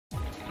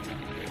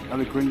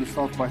Allegrendi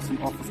South Bison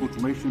Office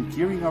Automation,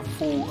 gearing up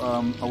for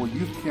our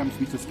youth camps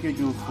which are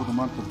scheduled for the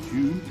month of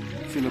June,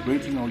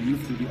 celebrating our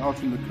youth to be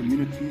out in the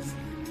communities,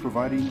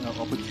 providing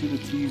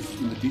opportunities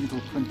in the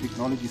digital print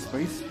technology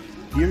space,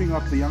 gearing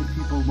up the young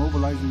people,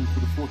 mobilizing for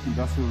the fourth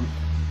industrial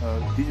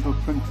digital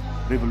print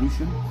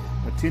revolution.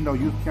 Attend our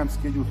youth camp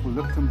scheduled for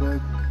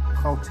Lichtenburg,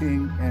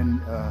 Gauteng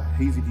and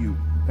Hazy View.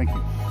 Thank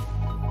you.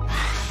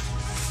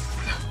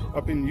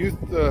 Up in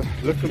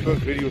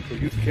Lichtenburg, ready with the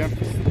youth camp.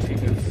 The team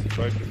is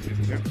driving to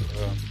youth camp.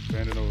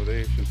 Brandon over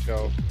there,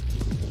 Chantal,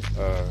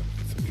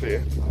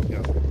 Claire,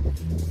 yeah,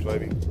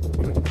 driving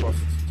across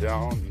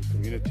down in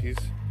communities,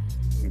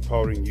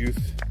 empowering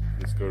youth.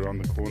 Let's go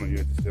around the corner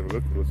here just have a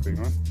look at what's going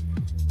on.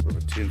 We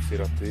have a tent set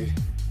up there.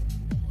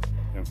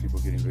 Young people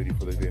getting ready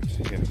for the event.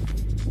 Yeah.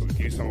 So we'll give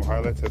you some more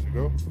highlights as we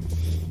go on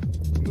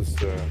this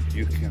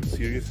youth camp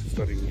series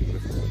starting in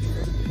Lichtenburg.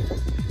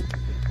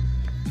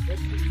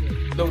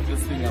 Load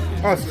this thing up.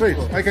 Ah, straight.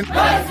 I can.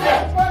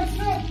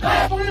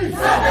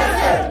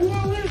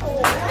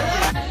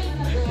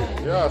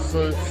 Yeah,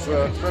 so it's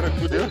quite a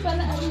good year.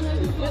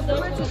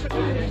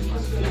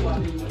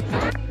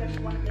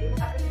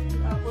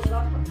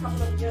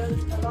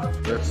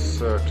 That's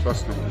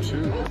class number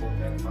 2.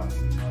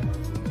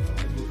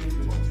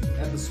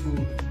 At the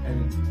school and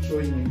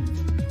showing me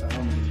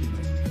how many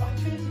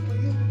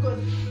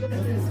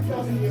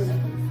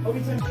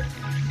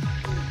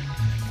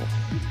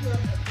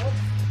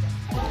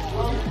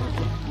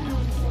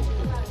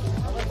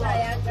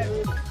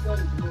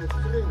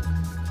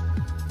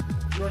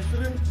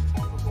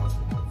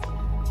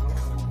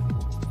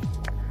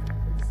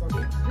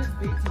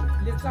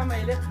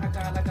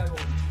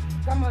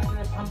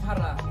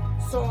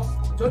So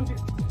don't be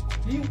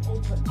being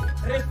open.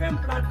 Refem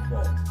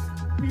platform.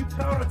 We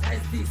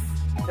prioritize this.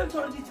 That's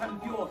already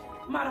champion.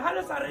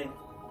 Marhala sare.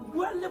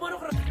 Well, le bono.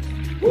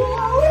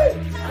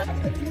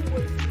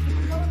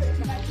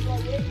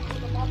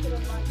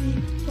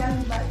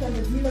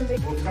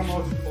 We'll come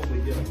out over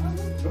here.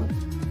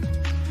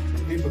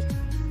 Okay, but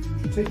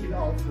take it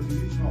out because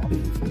it is not.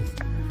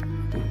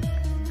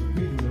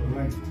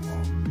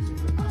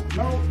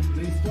 Now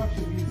the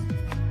instruction is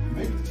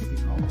make the chicken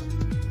out.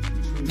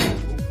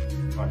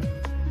 Right.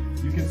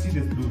 You can see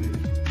this blue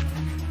there.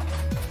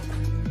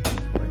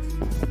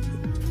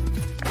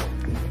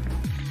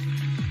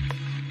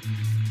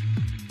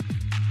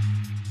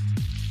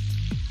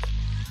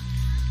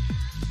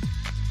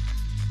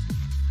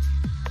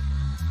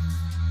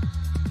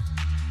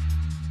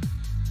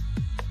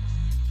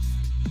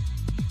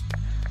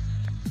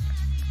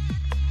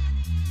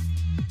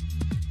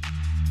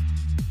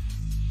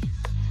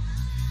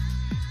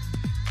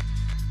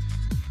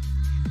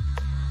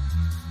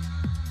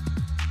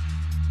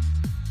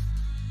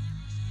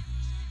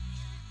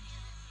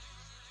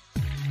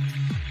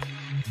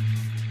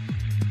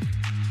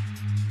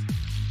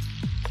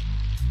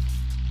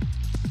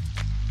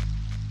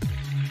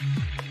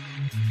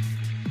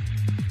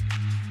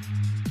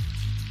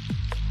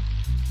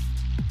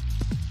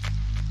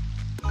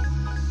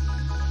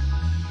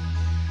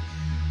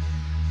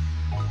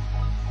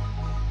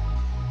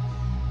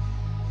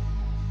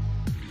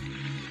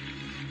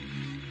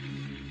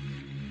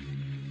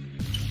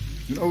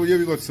 And over here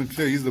we got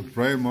Sinclair, he's the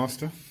braille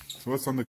master. So what's on the